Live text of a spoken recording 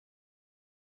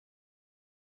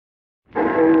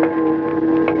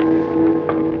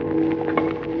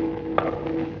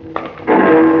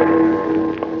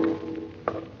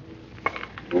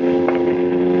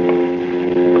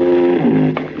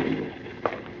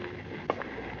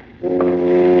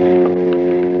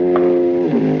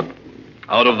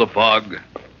Out of the fog,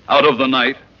 out of the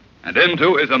night, and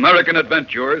into his American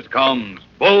adventures comes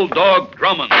Bulldog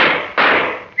Drummond.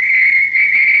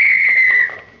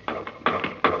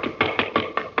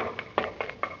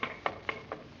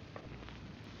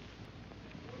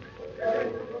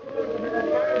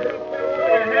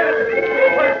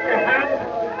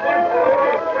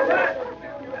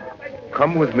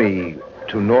 Come with me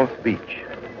to North Beach,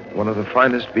 one of the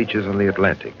finest beaches on the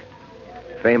Atlantic,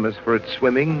 famous for its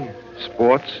swimming,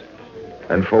 sports,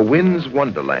 and for Wynn's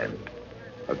Wonderland,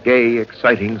 a gay,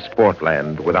 exciting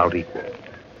sportland without equal.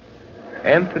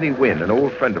 Anthony Wynn, an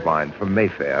old friend of mine from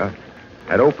Mayfair,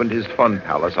 had opened his fun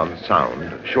palace on the Sound,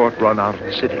 a short run out of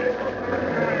the city.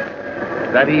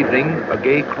 That evening, a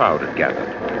gay crowd had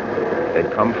gathered.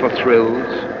 They'd come for thrills,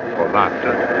 for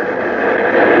laughter.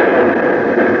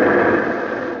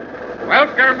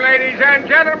 Welcome, ladies and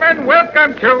gentlemen.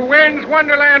 Welcome to Wynn's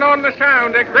Wonderland on the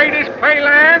Sound, the greatest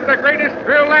playland, the greatest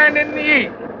thrill land in the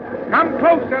East. Come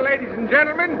closer, ladies and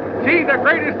gentlemen. See the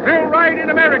greatest thrill ride in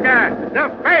America, the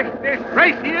fastest,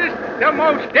 raciest, the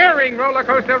most daring roller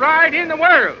coaster ride in the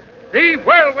world, the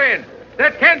Whirlwind.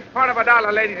 The 10th part of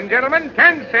 $1, ladies and gentlemen,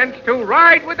 10 cents to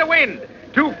ride with the wind,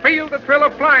 to feel the thrill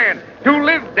of flying, to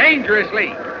live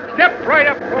dangerously. Step right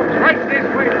up, folks, right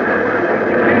this way.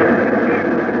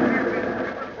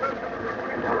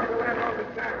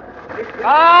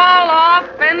 All off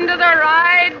into the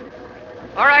ride.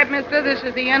 All right, mister, this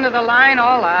is the end of the line.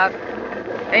 All out.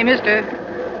 Hey, mister.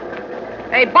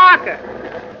 Hey, Barker.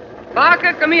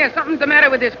 Barker, come here. Something's the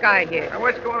matter with this guy here. Now,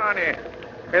 what's going on here?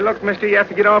 Hey, look, mister, you have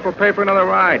to get off or pay for another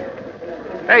ride.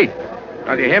 Hey,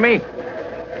 now, do you hear me?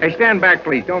 Hey, stand back,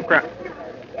 please. Don't cry.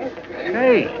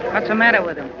 Hey. What's the matter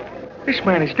with him? This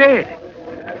man is dead.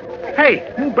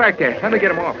 Hey, move back there. Let me get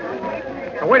him off.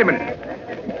 Now, wait a minute.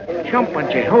 Jump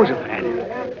on Jehoshaphat.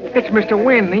 It's Mr.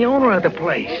 Wynn, the owner of the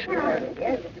place.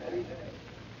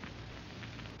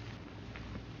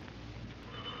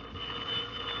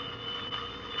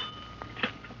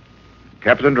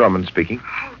 Captain Drummond speaking.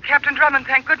 Oh, Captain Drummond,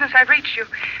 thank goodness I've reached you.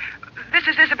 This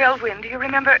is Isabel Wynn. Do you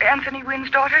remember Anthony Wynn's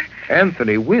daughter?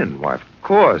 Anthony Wynn? Why, of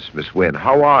course, Miss Wynn.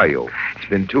 How are you? It's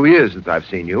been 2 years since I've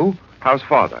seen you. How's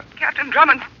father? Captain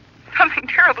Drummond, something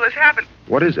terrible has happened.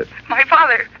 What is it? My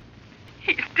father,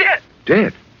 he's dead.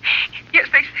 Dead? Yes,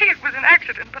 they say it was an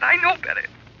accident, but I know better.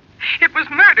 It was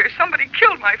murder. Somebody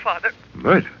killed my father.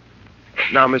 Murder?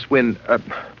 Now, Miss Wynn,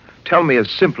 tell me as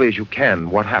simply as you can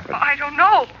what happened. I don't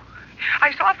know.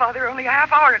 I saw Father only a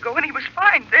half hour ago, and he was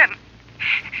fine then.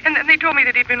 And then they told me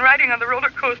that he'd been riding on the roller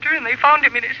coaster, and they found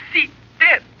him in his seat,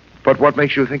 dead. But what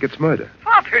makes you think it's murder?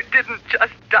 Father didn't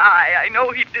just die. I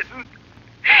know he didn't.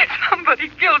 Somebody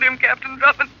killed him, Captain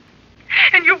Drummond.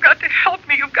 And you've got to help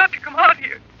me. You've got to come out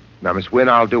here. Now, Miss Wynn,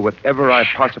 I'll do whatever I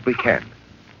possibly can.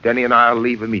 Denny and I'll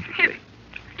leave immediately.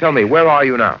 Tell me, where are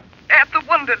you now? At the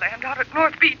Wonderland out at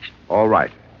North Beach. All right.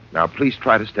 Now, please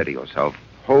try to steady yourself.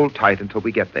 Hold tight until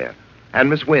we get there. And,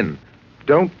 Miss Wynn,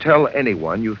 don't tell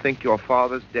anyone you think your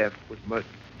father's death was murder.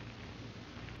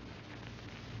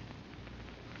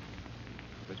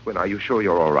 Miss Wynn, are you sure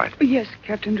you're all right? Yes,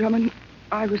 Captain Drummond.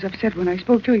 I was upset when I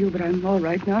spoke to you, but I'm all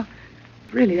right now.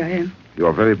 Really, I am.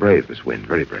 You're very brave, Miss Wynn,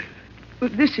 very brave.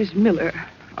 This is Miller,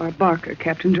 our Barker,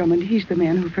 Captain Drummond. He's the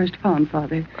man who first found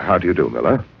Father. How do you do,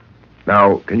 Miller?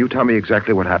 Now, can you tell me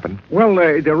exactly what happened? Well,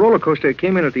 the roller coaster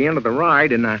came in at the end of the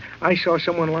ride, and I saw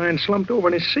someone lying slumped over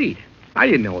in his seat. I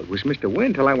didn't know it was Mr.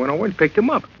 Wynn till I went over and picked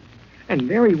him up. And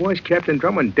there he was, Captain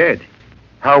Drummond, dead.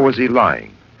 How was he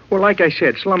lying? Well, like I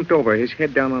said, slumped over, his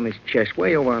head down on his chest,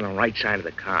 way over on the right side of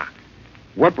the car.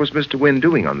 What was Mr. Wynn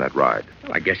doing on that ride?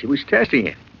 Well, I guess he was testing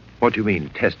it. What do you mean,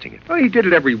 testing it? Well, he did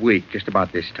it every week, just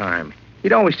about this time.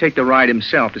 He'd always take the ride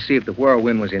himself to see if the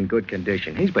whirlwind was in good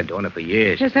condition. He's been doing it for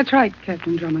years. Yes, that's right,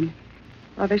 Captain Drummond.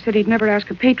 Father said he'd never ask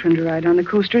a patron to ride on the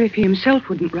coaster if he himself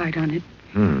wouldn't ride on it.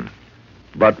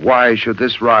 But why should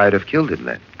this ride have killed him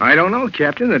then? I don't know,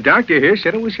 Captain. The doctor here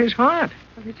said it was his heart.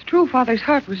 Well, it's true, Father's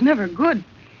heart was never good.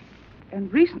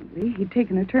 And recently, he'd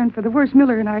taken a turn for the worse.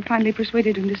 Miller and I finally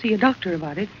persuaded him to see a doctor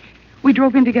about it. We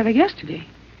drove in together yesterday.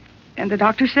 And the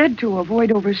doctor said to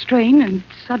avoid overstrain and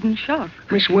sudden shock.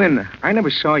 Miss Wynn, I never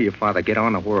saw your father get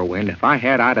on a whirlwind. If I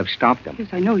had, I'd have stopped him. Yes,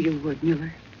 I know you would,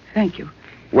 Miller. Thank you.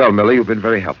 Well, Miller, you've been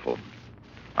very helpful.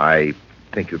 I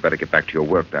think you'd better get back to your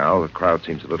work now. The crowd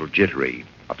seems a little jittery,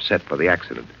 upset by the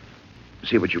accident.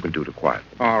 See what you can do to quiet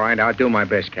them. All right, I'll do my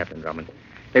best, Captain Drummond.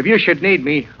 If you should need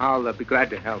me, I'll be glad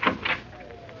to help.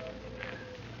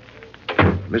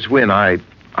 Miss Wynn, I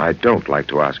don't like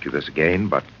to ask you this again,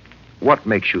 but what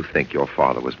makes you think your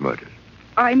father was murdered?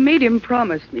 I made him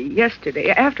promise me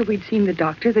yesterday, after we'd seen the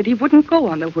doctor, that he wouldn't go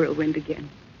on the whirlwind again.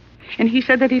 And he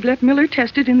said that he'd let Miller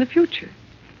test it in the future.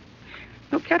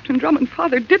 No, Captain Drummond,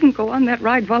 Father didn't go on that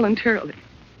ride voluntarily.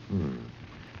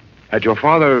 Had your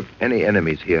father any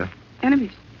enemies here?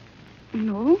 Enemies?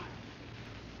 No.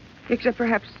 Except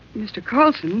perhaps Mr.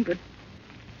 Carlson, but...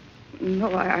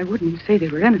 No, I wouldn't say they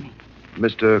were enemies.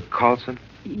 Mr. Carlson?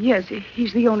 Yes,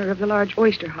 he's the owner of the large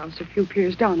oyster house a few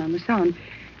piers down on the Sound.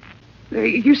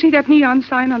 You see that neon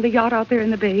sign on the yacht out there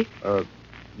in the bay?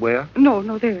 Where?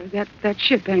 No, there. That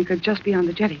ship anchored just beyond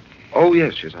the jetty. Oh,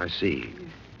 yes, I see.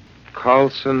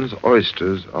 Carlson's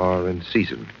oysters are in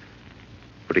season.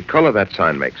 Pretty color that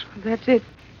sign makes. That's it.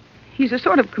 He's a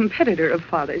sort of competitor of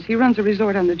Father's. He runs a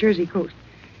resort on the Jersey coast.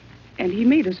 And he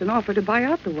made us an offer to buy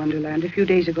out the Wonderland a few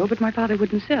days ago, but my father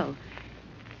wouldn't sell.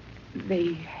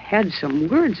 They had some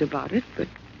words about it, but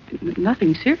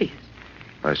nothing serious.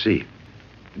 I see.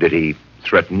 Did he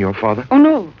threaten your father? Oh,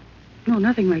 no. No,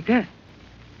 nothing like that.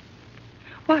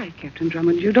 Why, Captain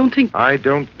Drummond, you don't think... I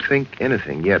don't think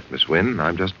anything yet, Miss Wynne.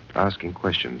 I'm just asking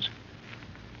questions.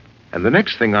 And the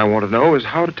next thing I want to know is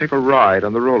how to take a ride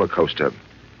on the roller coaster.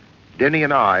 Denny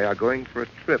and I are going for a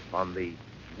trip on the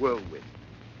Whirlwind.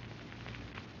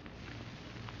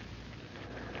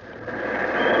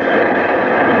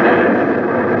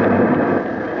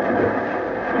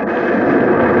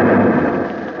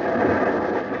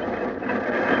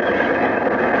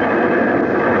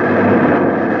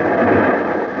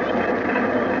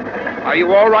 Are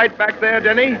you all right back there,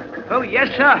 Denny? Oh, yes,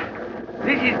 sir.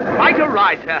 This is quite a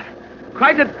ride, sir.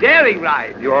 Quite a daring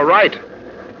ride. You're all right.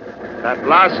 That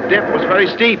last dip was very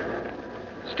steep.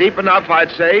 Steep enough,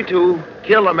 I'd say, to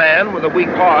kill a man with a weak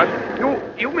heart.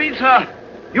 You mean, sir,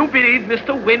 you believe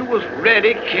Mr. Wynne was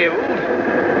really killed?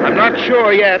 I'm not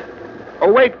sure yet.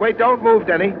 Oh, wait, don't move,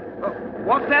 Denny.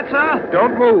 What's that, sir?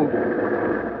 Don't move.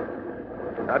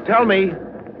 Now tell me,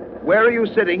 where are you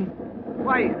sitting?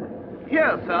 Why,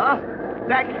 here, sir.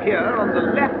 Back here on the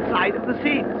left side of the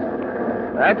seat.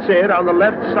 That's it, on the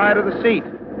left side of the seat.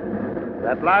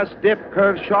 That last dip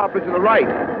curves sharply to the right.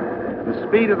 The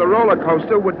speed of the roller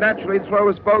coaster would naturally throw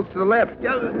us both to the left.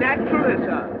 Naturally,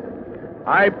 sir.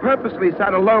 I purposely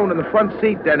sat alone in the front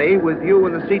seat, Denny, with you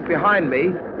in the seat behind me,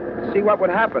 to see what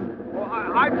would happen. Well,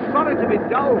 I'm sorry to be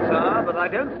dull, sir, but I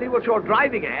don't see what you're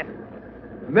driving at.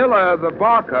 Miller, the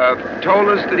barker, told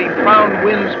us that he found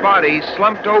Wynn's body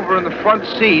slumped over in the front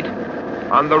seat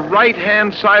on the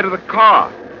right-hand side of the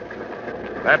car.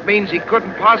 That means he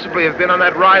couldn't possibly have been on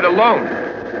that ride alone.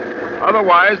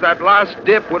 Otherwise, that last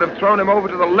dip would have thrown him over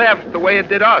to the left the way it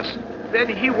did us. Then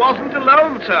he wasn't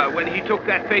alone, sir, when he took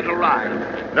that fatal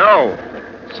ride. No.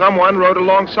 Someone rode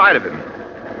alongside of him.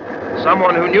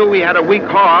 Someone who knew he had a weak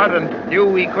heart and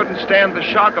knew he couldn't stand the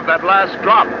shock of that last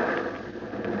drop.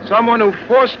 Someone who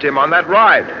forced him on that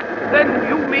ride. Then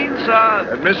you mean, sir...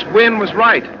 That Miss Wynne was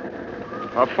right.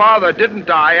 Her father didn't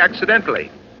die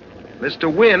accidentally.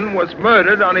 Mr. Wynne was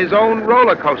murdered on his own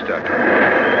roller coaster.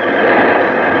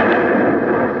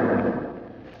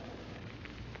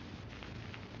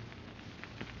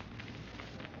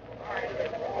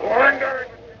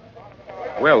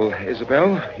 Well,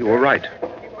 Isabel, you were right.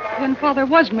 Then Father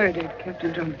was murdered,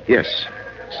 Captain Drummond. Yes.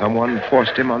 Someone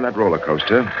forced him on that roller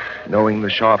coaster, knowing the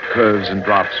sharp curves and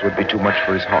drops would be too much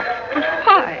for his heart. But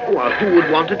why? Well, who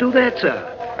would want to do that, sir?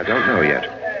 I don't know yet.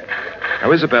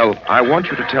 Now, Isabel, I want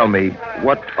you to tell me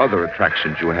what other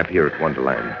attractions you have here at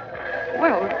Wonderland.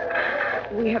 Well,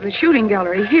 we have the shooting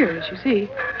gallery here, as you see.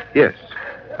 Yes.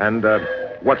 And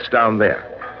what's down there?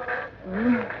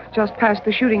 Just past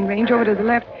the shooting range, over to the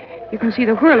left, you can see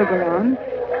the whirl-a-go-round.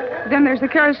 Then there's the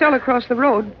carousel across the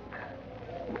road.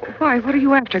 Why? What are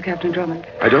you after, Captain Drummond?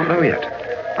 I don't know yet.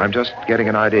 I'm just getting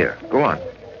an idea. Go on.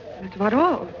 That's about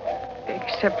all.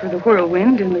 Except for the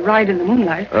whirlwind and the ride in the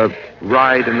moonlight.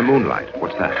 Ride in the moonlight.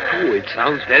 What's that? Oh, it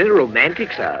sounds very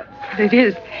romantic, sir. It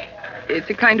is. It's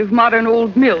a kind of modern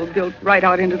old mill built right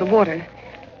out into the water.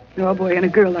 A boy and a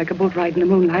girl like a boat ride in the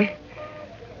moonlight.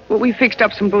 Well, we fixed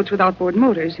up some boats with outboard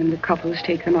motors, and the couples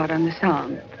take them out on the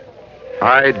Sound.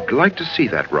 I'd like to see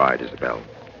that ride, Isabel.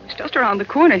 It's just around the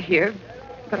corner here,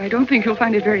 but I don't think you'll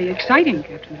find it very exciting,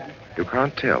 Captain. You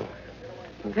can't tell.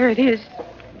 Well, there it is.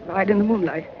 Ride in the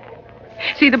moonlight.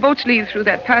 See, the boats leave through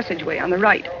that passageway on the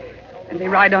right, and they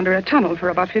ride under a tunnel for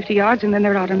about 50 yards, and then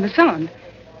they're out in the Sound.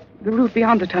 The route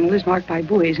beyond the tunnel is marked by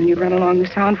buoys, and you run along the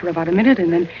Sound for about a minute,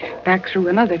 and then back through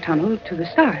another tunnel to the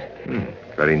start.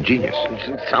 Very ingenious.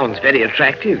 It sounds very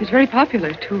attractive. It's very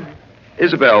popular, too.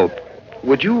 Isabel,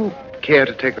 would you care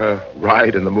to take a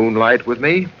ride in the moonlight with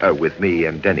me? With me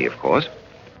and Denny, of course.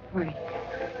 Why,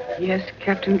 yes,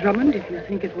 Captain Drummond, if you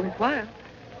think it worthwhile.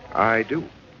 I do.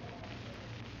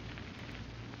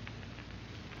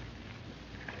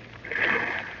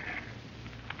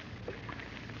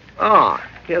 Ah,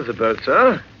 here's a boat,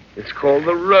 sir. It's called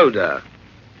the Rhoda.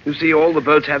 You see, all the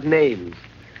boats have names.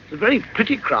 It's a very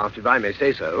pretty craft, if I may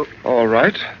say so. All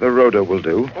right, the Rhoda will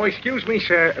do. Oh, excuse me,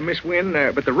 sir, Miss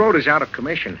Wynne, but the road is out of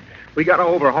commission. We got to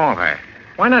overhaul her.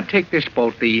 Why not take this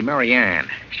boat, the Mary Ann?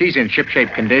 She's in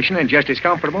shipshape condition and just as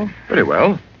comfortable. Very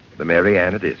well. The Mary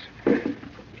Ann it is.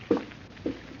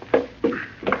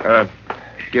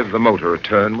 Give the motor a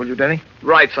turn, will you, Denny?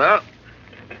 Right, sir.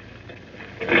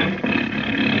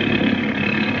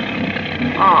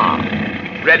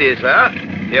 Ah, ready, sir.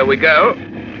 Here we go.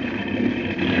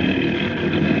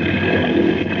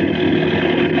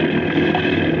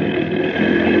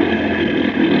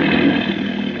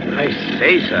 I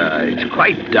say, sir, it's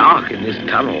quite dark in this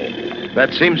tunnel.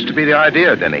 That seems to be the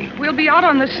idea, Denny. We'll be out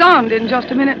on the Sound in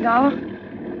just a minute now.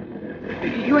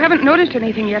 You haven't noticed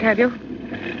anything yet, have you?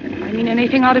 I mean,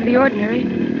 anything out of the ordinary?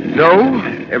 No,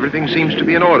 everything seems to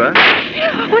be in order.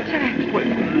 What's that?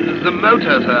 The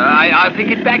motor, sir. I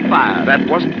think it backfired. That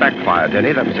wasn't backfire,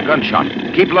 Denny. That was a gunshot.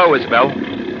 Keep low, Isabel.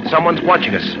 Someone's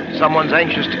watching us. Someone's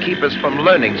anxious to keep us from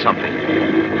learning something.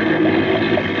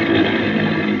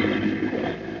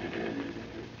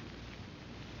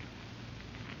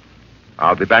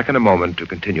 I'll be back in a moment to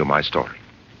continue my story.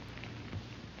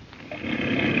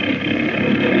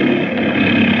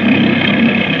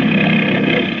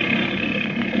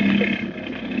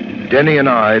 Denny and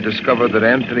I discovered that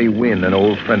Anthony Wynne, an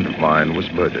old friend of mine, was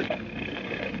murdered.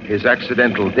 His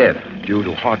accidental death due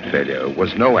to heart failure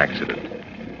was no accident,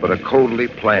 but a coldly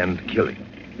planned killing.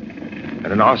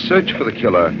 And in our search for the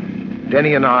killer,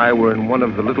 Denny and I were in one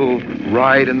of the little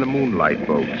Ride in the Moonlight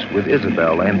boats with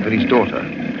Isabel, Anthony's daughter.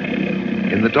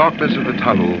 In the darkness of the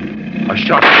tunnel, a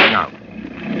shot rang out.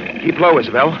 Keep low,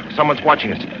 Isabel. Someone's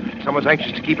watching us. Someone's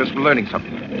anxious to keep us from learning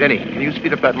something. Denny, can you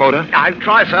speed up that motor? I'll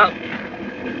try, sir.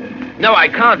 No, I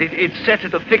can't. It's set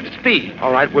at a fixed speed.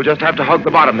 All right, we'll just have to hug the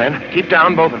bottom then. Keep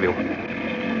down, both of you.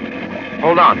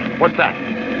 Hold on. What's that?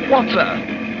 What, sir?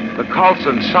 The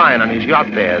Carlson sign on his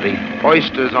yacht there. The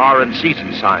oysters are in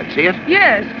season sign. See it?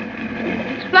 Yes.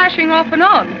 It's flashing off and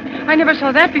on. I never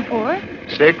saw that before.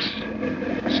 6,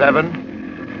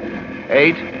 7,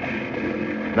 8,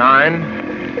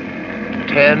 9,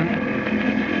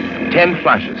 10. 10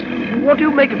 flashes. What do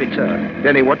you make of it, sir?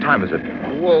 Denny, what time is it?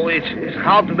 Oh, it's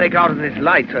hard to make out in this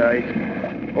light, sir.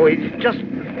 It's just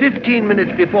 15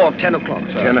 minutes before 10 o'clock,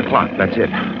 sir. 10 o'clock, that's it.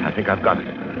 I think I've got it.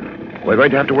 We're going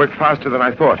to have to work faster than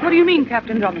I thought. What do you mean,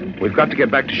 Captain Drummond? We've got to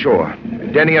get back to shore.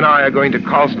 Denny and I are going to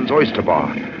Carlson's Oyster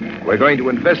Bar. We're going to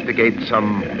investigate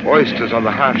some oysters on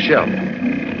the half shell.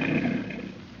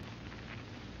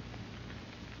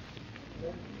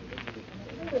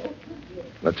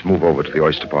 Let's move over to the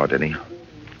Oyster Bar, Denny.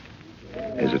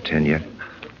 Is it 10 yet?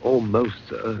 Almost,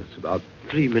 sir. It's about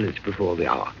 3 minutes before the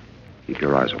hour. Keep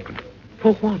your eyes open.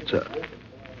 For what, sir?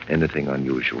 Anything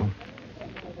unusual?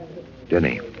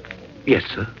 Denny. Yes,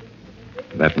 sir.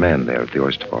 That man there at the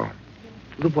Oyster Bar.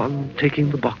 The one taking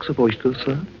the box of oysters,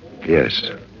 sir? Yes.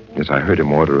 Yes, I heard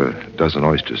him order a dozen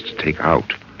oysters to take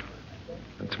out.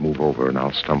 Let's move over and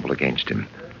I'll stumble against him.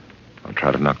 I'll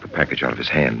try to knock the package out of his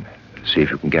hand. See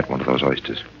if you can get one of those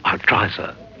oysters. I'll try,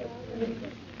 sir.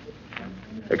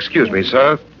 Excuse me,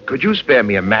 sir. Could you spare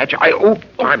me a match?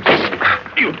 I'm...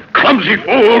 You clumsy fool!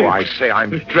 Oh, I say,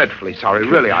 I'm dreadfully sorry.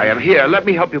 Really, I am. Here, let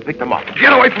me help you pick them up.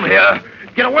 Get away from here!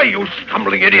 Get away, you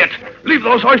stumbling idiot! Leave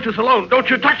those oysters alone. Don't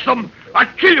you touch them. I'll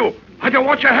kill you. I don't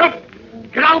want your help.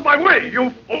 Get out of my way, you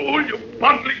fool, you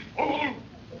bodily fool!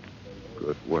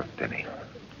 Good work, Denny.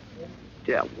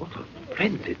 Dear, what a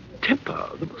frenzied temper.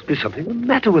 There must be something the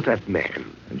matter with that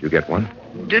man. Did you get one?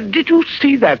 Did you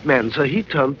see that man, sir? He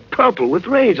turned purple with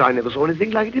rage. I never saw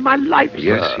anything like it in my life, sir.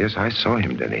 Yes, I saw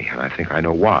him, Denny, and I think I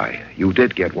know why. You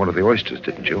did get one of the oysters,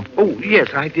 didn't you? Oh, yes,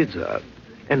 I did, sir.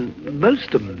 And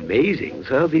most amazing,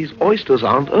 sir, these oysters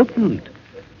aren't opened.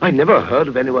 I never heard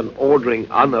of anyone ordering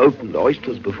unopened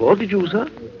oysters before, did you, sir?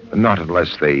 Not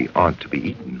unless they aren't to be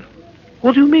eaten.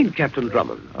 What do you mean, Captain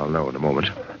Drummond? I'll know in a moment.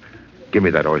 Give me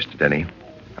that oyster, Denny.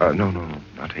 No,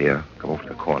 not here. Come over to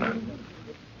the corner.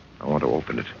 I want to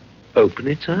open it. Open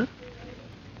it, sir?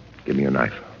 Give me your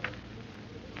knife.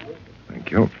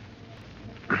 Thank you.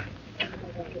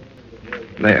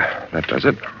 There, that does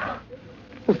it.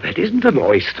 Well, that isn't an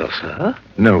oyster, sir.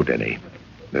 No, Denny.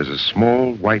 There's a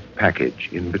small white package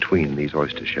in between these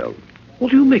oyster shells.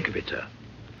 What do you make of it, sir?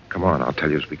 Come on, I'll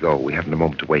tell you as we go. We haven't a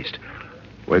moment to waste.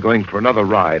 We're going for another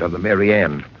ride on the Mary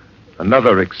Ann.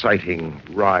 Another exciting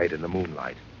ride in the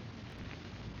moonlight.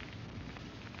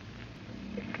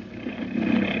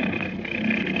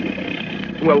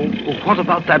 Well, what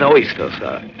about that oyster,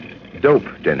 sir? Dope,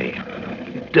 Denny.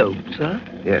 Dope, sir?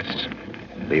 Yes.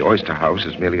 The oyster house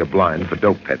is merely a blind for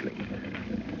dope peddling.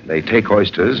 They take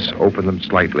oysters, open them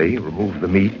slightly, remove the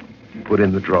meat, put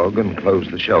in the drug, and close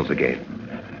the shells again.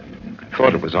 I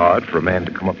thought it was odd for a man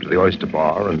to come up to the oyster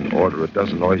bar and order a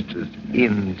dozen oysters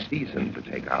in season to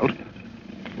take out.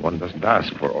 One doesn't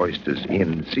ask for oysters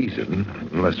in season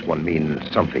unless one means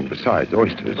something besides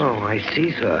oysters. Oh, I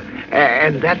see, sir.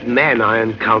 And that man I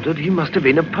encountered, he must have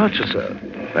been a purchaser.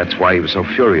 That's why he was so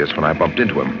furious when I bumped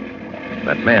into him.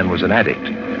 That man was an addict.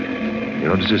 You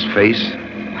notice his face,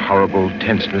 horrible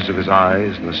tenseness of his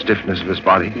eyes, and the stiffness of his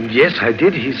body? Yes, I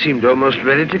did. He seemed almost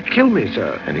ready to kill me,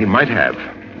 sir. And he might have,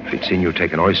 if he'd seen you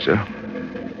take an oyster.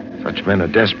 Such men are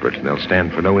desperate, and they'll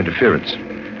stand for no interference.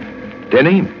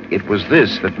 Denny, it was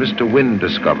this that Mr. Wynne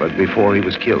discovered before he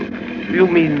was killed. You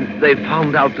mean they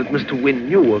found out that Mr. Wynne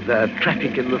knew of their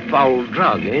traffic in the foul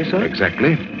drug, eh, sir?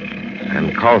 Exactly.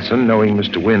 And Carlson, knowing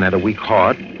Mr. Wynne had a weak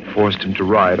heart, forced him to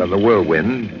ride on the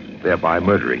whirlwind, thereby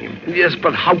murdering him. Yes,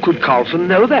 but how could Carlson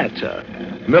know that, sir?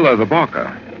 Miller, the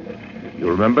barker. You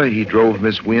remember he drove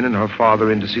Miss Wynne and her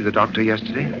father in to see the doctor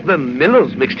yesterday? The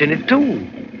Millers mixed in it, too.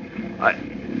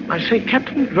 I say,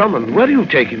 Captain Drummond, where are you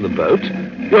taking the boat?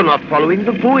 You're not following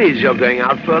the buoys. You're going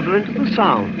out further into the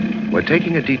Sound. We're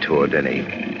taking a detour,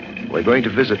 Denny. We're going to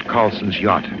visit Carlson's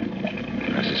yacht.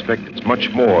 I suspect it's much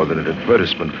more than an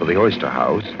advertisement for the oyster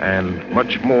house, and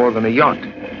much more than a yacht.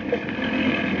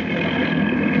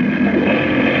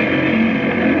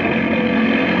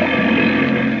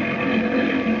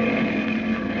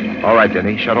 All right,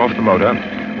 Denny, shut off the motor.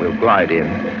 We'll glide in.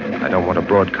 I don't want to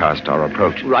broadcast our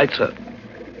approach. Right, sir.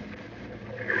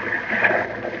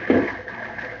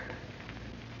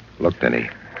 Look, Denny,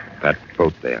 that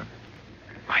boat there.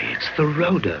 Why, it's the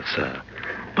Rhoda, sir.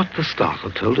 But the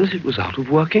starter told us it was out of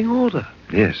working order.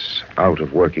 Yes, out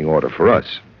of working order for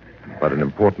us, but an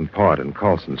important part in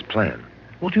Carlson's plan.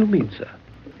 What do you mean, sir?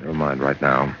 Never mind right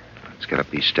now. Let's get up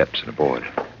these steps and aboard.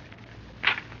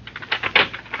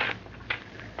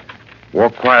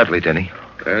 Walk quietly, Denny.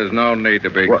 There's no need to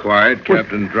be quiet,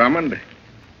 Captain Drummond.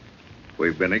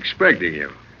 We've been expecting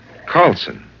you.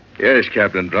 Carlson. Yes,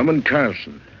 Captain Drummond,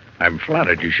 Carlson. I'm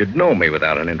flattered you should know me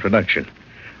without an introduction.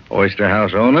 Oyster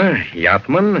house owner,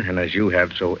 yachtman, and as you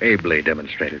have so ably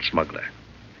demonstrated, smuggler.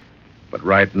 But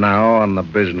right now, on the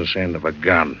business end of a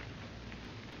gun.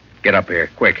 Get up here,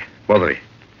 quick, both of you.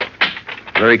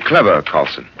 Very clever,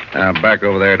 Carlson. Now, back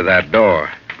over there to that door.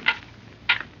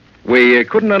 We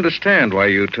couldn't understand why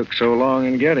you took so long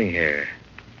in getting here.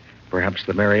 Perhaps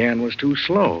the Marianne was too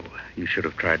slow. You should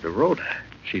have tried the Rhoda.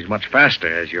 She's much faster,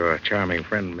 as your charming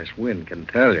friend, Miss Wynne, can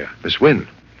tell you. Miss Wynne?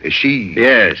 Is she...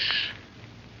 Yes.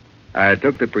 I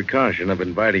took the precaution of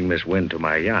inviting Miss Wynne to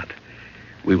my yacht.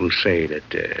 We will say that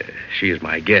she is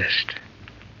my guest.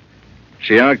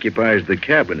 She occupies the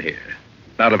cabin here.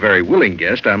 Not a very willing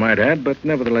guest, I might add, but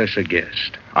nevertheless a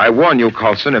guest. I warn you,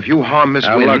 Carlson, if you harm Miss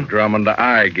Wynne... Now, look, Drummond,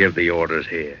 I give the orders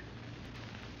here.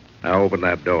 Now, open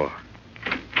that door.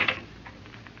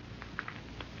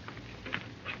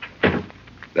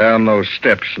 Down those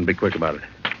steps and be quick about it.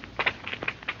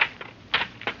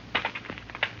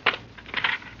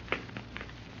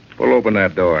 Pull open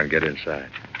that door and get inside.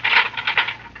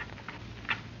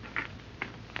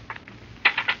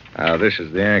 Now, this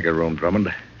is the anchor room,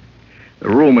 Drummond. The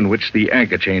room in which the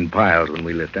anchor chain piles when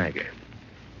we lift anchor.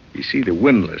 You see the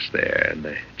windlass there and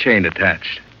the chain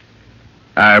attached.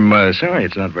 I'm sorry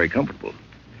it's not very comfortable.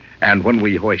 And when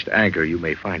we hoist anchor, you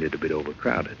may find it a bit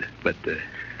overcrowded. But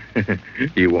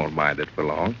you won't mind it for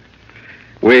long.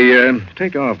 We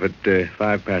take off at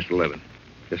 11:05,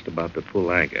 just about to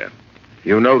pull anchor.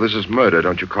 You know this is murder,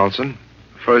 don't you, Carlson?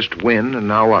 First Wynne and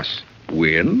now us.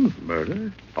 Wynne?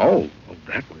 Murder? Oh,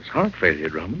 that was heart failure,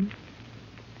 Drummond.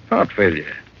 Heart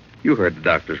failure. You heard the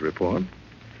doctor's report.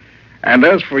 And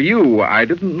as for you, I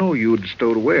didn't know you'd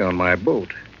stowed away on my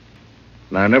boat.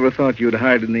 And I never thought you'd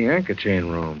hide in the anchor chain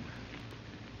room.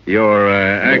 Your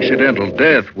accidental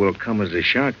death will come as a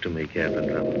shock to me, Captain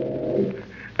Drummond.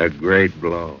 A great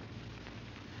blow.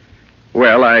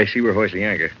 Well, I see we're hoisting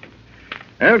anchor.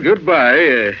 Well,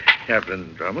 goodbye,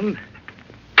 Captain Drummond.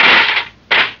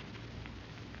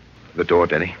 The door,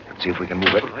 Denny. Let's see if we can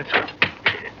move it.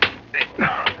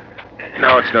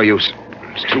 No, it's no use.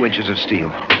 It's 2 inches of steel.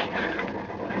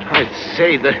 I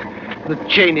say, the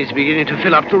chain is beginning to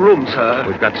fill up the room, sir.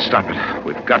 We've got to stop it.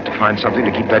 We've got to find something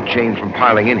to keep that chain from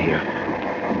piling in here.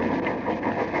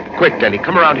 Quick, Denny,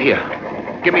 come around here.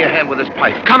 Give me a hand with this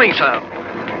pipe. Coming, sir.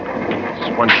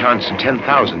 It's 1 chance in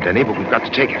 10,000, Denny, but we've got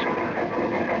to take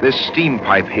it. This steam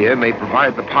pipe here may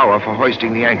provide the power for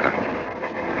hoisting the anchor.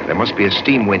 There must be a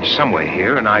steam winch somewhere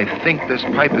here, and I think this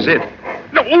pipe is it.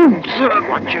 No! Sir,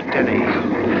 watch it, Denny.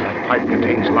 That pipe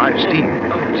contains live steam.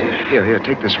 Oh, dear. Here,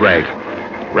 take this rag.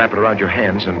 Wrap it around your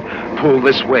hands and pull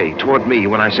this way toward me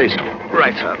when I say so.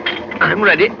 Right, sir. I'm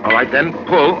ready. All right, then.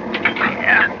 Pull.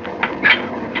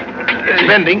 It's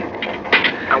bending.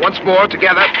 Now, once more,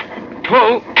 together.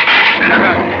 Pull.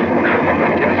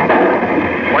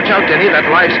 Watch out, Denny. That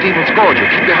live steam will scald you.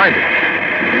 Keep behind it.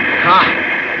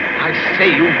 I say,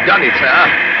 you've done it,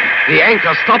 sir. The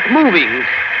anchor stopped moving.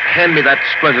 Hand me that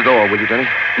splintered oar, will you, Denny?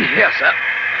 Yes, sir.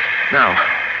 Now,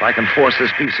 if I can force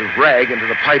this piece of rag into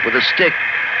the pipe with a stick,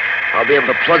 I'll be able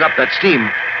to plug up that steam.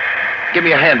 Give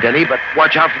me a hand, Denny, but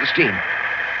watch out for the steam.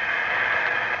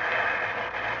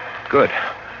 Good.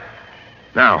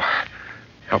 Now,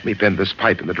 help me bend this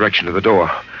pipe in the direction of the door.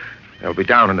 They'll be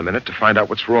down in a minute to find out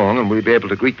what's wrong, and we'll be able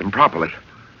to greet them properly.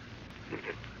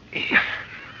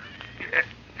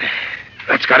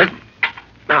 That's got it.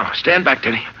 Now, stand back,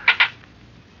 Denny.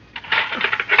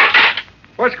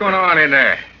 What's going on in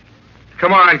there?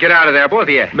 Come on, get out of there, both of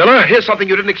you. Miller, here's something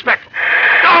you didn't expect.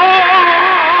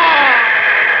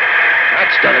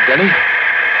 That's done it, Denny.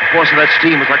 The force of that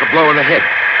steam was like a blow in the head.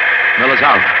 Miller's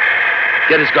out.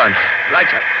 Get his gun. Right,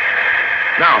 sir.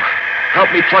 Now,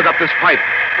 help me plug up this pipe.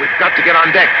 We've got to get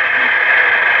on deck.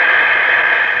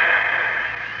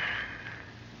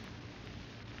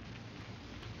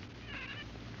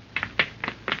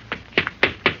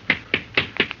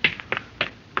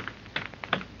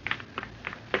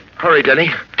 Hurry, Denny.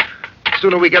 The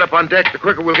sooner we get up on deck, the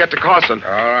quicker we'll get to Carson. All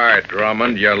right,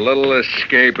 Drummond, your little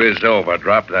escape is over.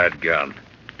 Drop that gun.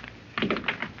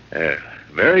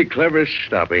 Very clever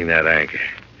stopping that anchor.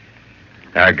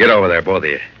 Now, get over there, both of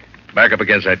you. Back up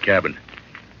against that cabin.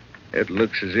 It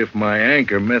looks as if my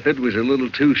anchor method was a little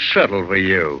too subtle for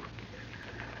you.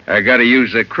 I gotta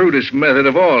use the crudest method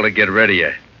of all to get rid of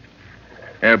you.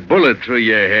 A bullet through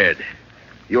your head.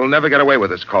 You'll never get away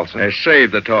with this, Carlson.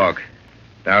 Save the talk.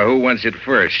 Now, who wants it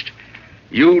first?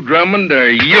 You, Drummond, or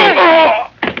you?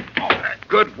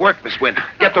 Good work, Miss Wynn.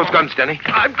 Get those guns, Denny.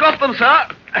 I've got them, sir.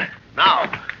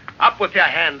 Now, up with your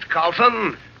hands,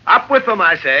 Carlson. Up with them,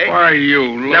 I say. Why,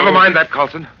 you... Never mind that,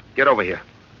 Carlson. Get over here.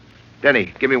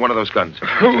 Denny, give me one of those guns.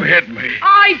 Who hit me?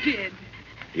 I did.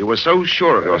 You were so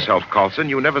sure of yourself, Carlson,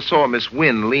 you never saw Miss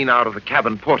Wynn lean out of the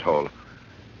cabin porthole.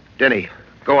 Denny,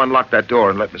 go unlock that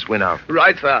door and let Miss Wynn out.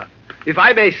 Right, sir. If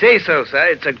I may say so, sir,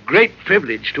 it's a great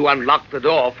privilege to unlock the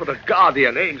door for the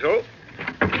guardian angel.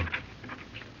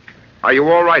 Are you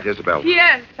all right, Isabel?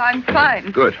 Yes, I'm fine.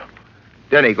 Good.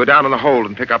 Denny, go down in the hold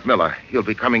and pick up Miller. He'll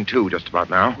be coming too just about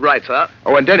now. Right, sir.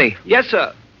 Oh, and Denny, Yes,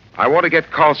 sir. I want to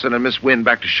get Carlson and Miss Wynn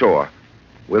back to shore.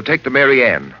 We'll take the Mary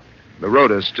Ann. The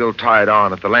rowder's still tied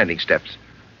on at the landing steps.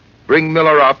 Bring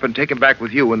Miller up and take him back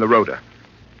with you in the rowder.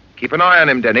 Keep an eye on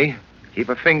him, Denny. Keep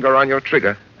a finger on your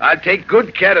trigger. I'll take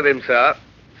good care of him, sir.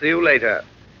 See you later.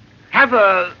 Have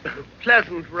a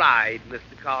pleasant ride,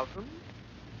 Mr. Carlson.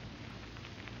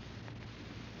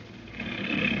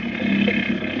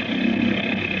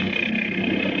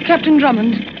 Captain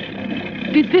Drummond,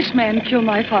 did this man kill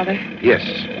my father? Yes,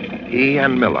 he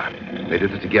and Miller. They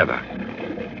did it together.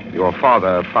 Your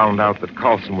father found out that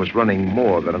Carlson was running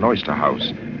more than an oyster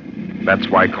house. That's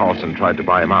why Carlson tried to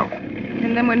buy him out.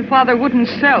 And then when father wouldn't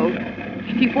sell,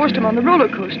 he forced him on the roller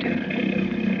coaster.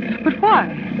 But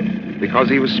why? Because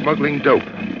he was smuggling dope.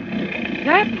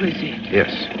 That was it.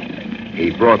 Yes.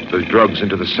 He brought the drugs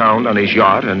into the Sound on his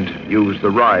yacht and used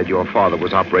the ride your father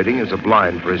was operating as a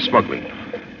blind for his smuggling.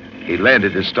 He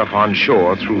landed his stuff on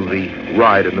shore through the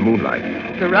ride in the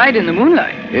moonlight. The ride in the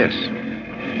moonlight? Yes.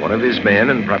 One of his men,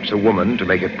 and perhaps a woman, to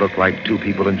make it look like two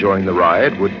people enjoying the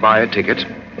ride, would buy a ticket,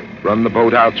 run the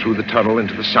boat out through the tunnel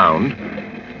into the Sound,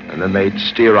 and then they'd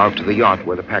steer out to the yacht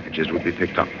where the packages would be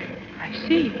picked up. I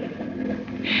see.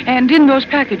 And in those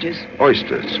packages?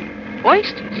 Oysters.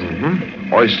 Oysters?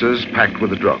 Mm-hmm. Oysters packed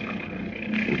with the drug.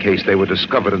 In case they were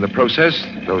discovered in the process,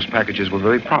 those packages were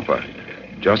very proper.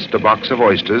 Just a box of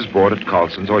oysters bought at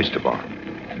Carlson's oyster bar.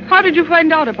 How did you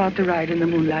find out about the ride in the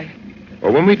moonlight?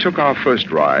 Well, when we took our first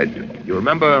ride, you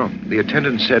remember the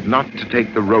attendant said not to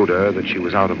take the rudder, that she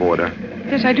was out of order?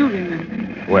 Yes, I do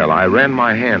remember. Well, I ran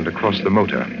my hand across the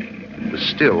motor. It was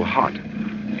still hot.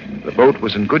 The boat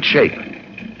was in good shape,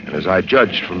 and as I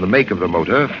judged from the make of the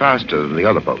motor, faster than the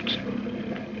other boats.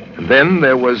 And then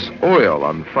there was oil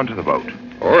on the front of the boat.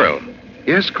 Oil?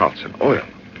 Yes, Carlson, oil.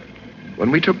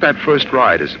 When we took that first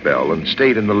ride, Isabel, and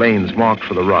stayed in the lanes marked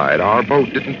for the ride, our boat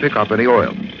didn't pick up any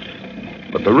oil.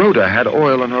 But the rudder had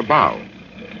oil in her bow.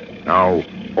 Now,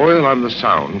 oil on the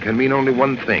Sound can mean only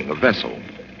one thing, a vessel.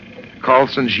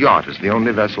 Carlson's yacht is the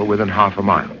only vessel within half a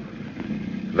mile.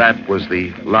 That was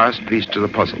the last piece to the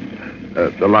puzzle.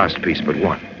 The last piece but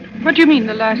one. What do you mean,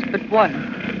 the last but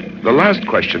one? The last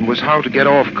question was how to get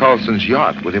off Carlson's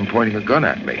yacht with him pointing a gun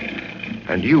at me.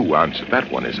 And you answered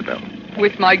that one, Isabel.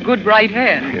 With my good right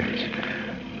hand.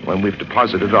 Yes. When we've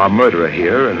deposited our murderer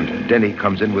here and Denny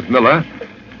comes in with Miller,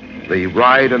 the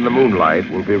ride in the moonlight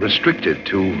will be restricted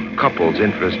to couples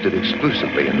interested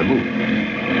exclusively in the moon.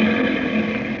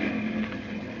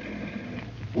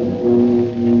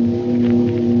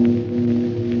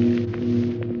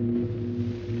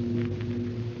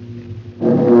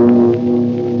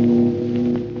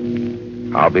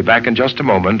 I'll be back in just a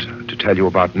moment to tell you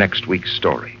about next week's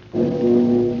story.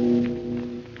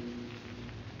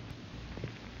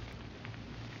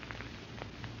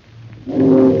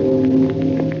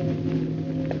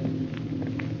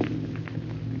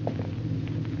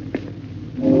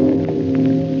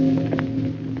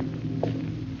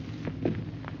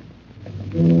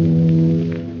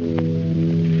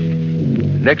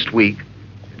 Next week,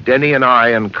 Denny and I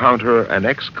encounter an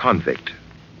ex-convict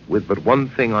with but one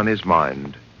thing on his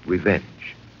mind: revenge.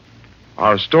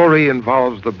 Our story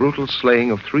involves the brutal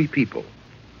slaying of 3 people,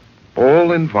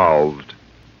 all involved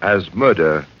as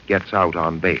murder gets out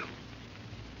on bail.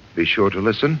 Be sure to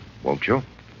listen, won't you?